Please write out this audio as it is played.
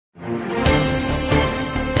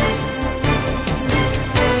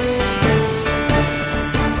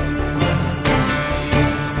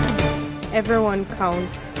everyone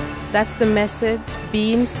counts. That's the message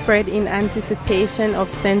being spread in anticipation of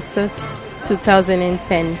Census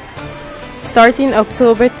 2010. Starting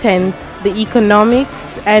October 10th, the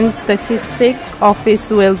Economics and Statistics Office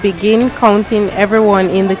will begin counting everyone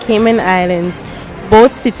in the Cayman Islands,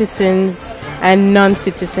 both citizens and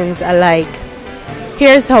non-citizens alike.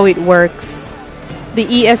 Here's how it works.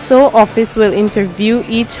 The ESO office will interview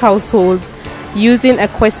each household using a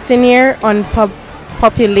questionnaire on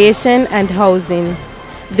population and housing.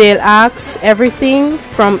 They'll ask everything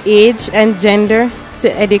from age and gender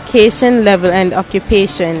to education level and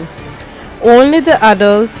occupation. Only the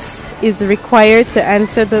adults is required to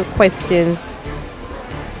answer the questions.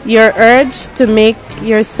 You're urged to make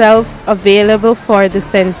yourself available for the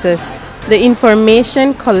census. The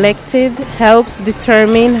information collected helps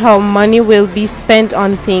determine how money will be spent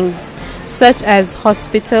on things such as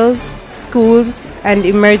hospitals, schools, and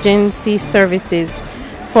emergency services.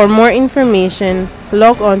 For more information,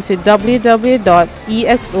 log on to www.eso.ky.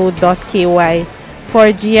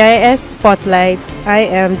 For GIS Spotlight, I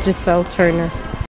am Jesel Turner.